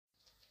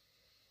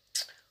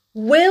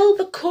Will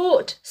the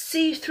court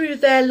see through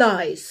their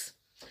lies?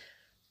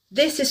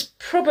 This is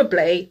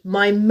probably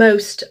my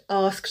most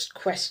asked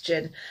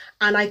question,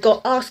 and I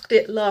got asked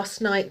it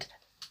last night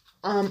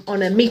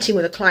on a meeting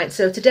with a client,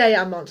 so today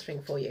I'm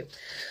answering for you.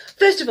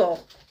 First of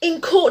all,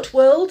 in court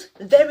world,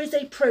 there is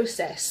a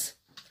process.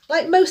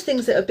 Like most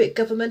things that are big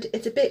government,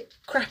 it's a bit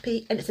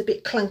crappy and it's a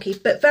bit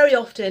clunky, but very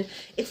often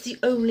it's the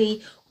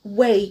only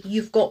way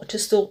you've got to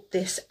sort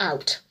this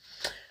out.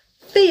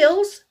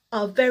 Feels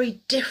are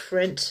very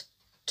different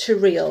to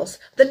reals.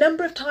 The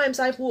number of times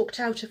I've walked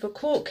out of a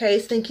court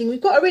case thinking we've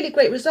got a really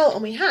great result,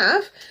 and we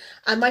have,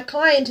 and my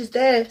client is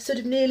there sort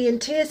of nearly in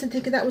tears and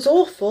thinking that was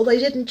awful, they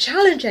didn't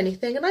challenge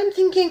anything, and I'm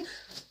thinking,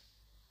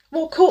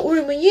 what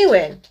courtroom were you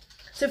in?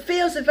 So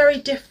feels are very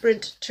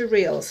different to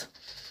reals.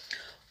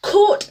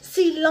 Court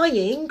see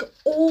lying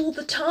all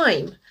the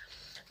time.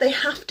 They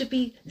have to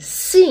be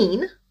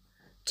seen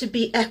to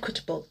be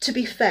equitable, to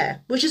be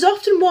fair, which is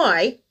often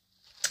why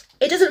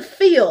it doesn't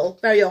feel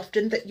very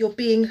often that you're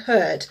being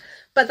heard.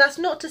 But that's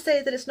not to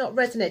say that it's not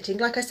resonating.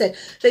 Like I said,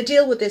 they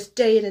deal with this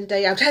day in and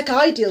day out. Heck,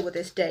 I deal with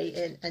this day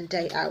in and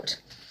day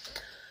out.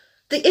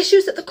 The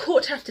issues that the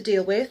court have to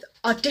deal with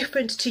are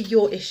different to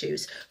your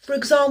issues. For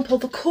example,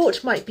 the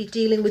court might be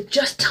dealing with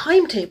just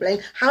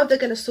timetabling, how they're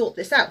going to sort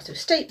this out. So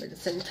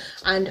statements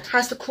and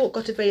has the court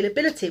got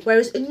availability?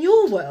 Whereas in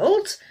your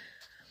world,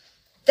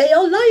 they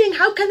are lying.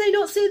 How can they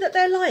not see that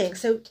they're lying?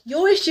 So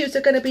your issues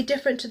are going to be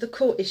different to the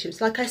court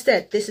issues. Like I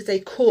said, this is a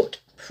court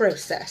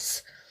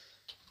process.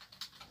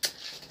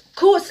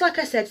 Courts, like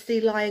I said, see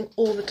lying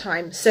all the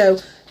time. So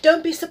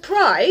don't be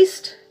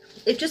surprised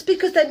if just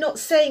because they're not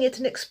saying it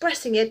and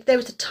expressing it, there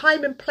is a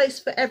time and place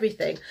for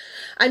everything.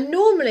 And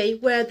normally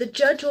where the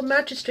judge or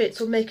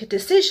magistrates will make a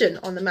decision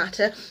on the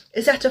matter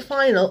is at a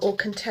final or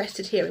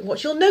contested hearing.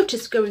 What you'll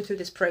notice going through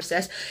this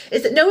process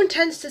is that no one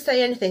tends to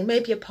say anything,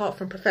 maybe apart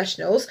from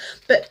professionals,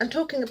 but I'm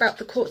talking about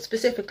the court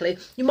specifically.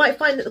 You might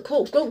find that the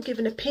court won't give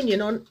an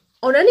opinion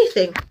on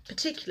anything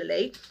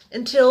particularly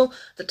until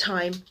the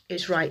time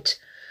is right.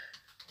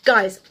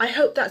 Guys, I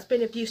hope that's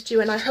been of use to you,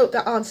 and I hope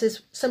that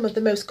answers some of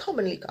the most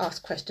commonly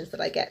asked questions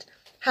that I get.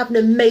 Have an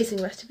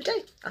amazing rest of your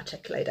day. I'll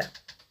check you later.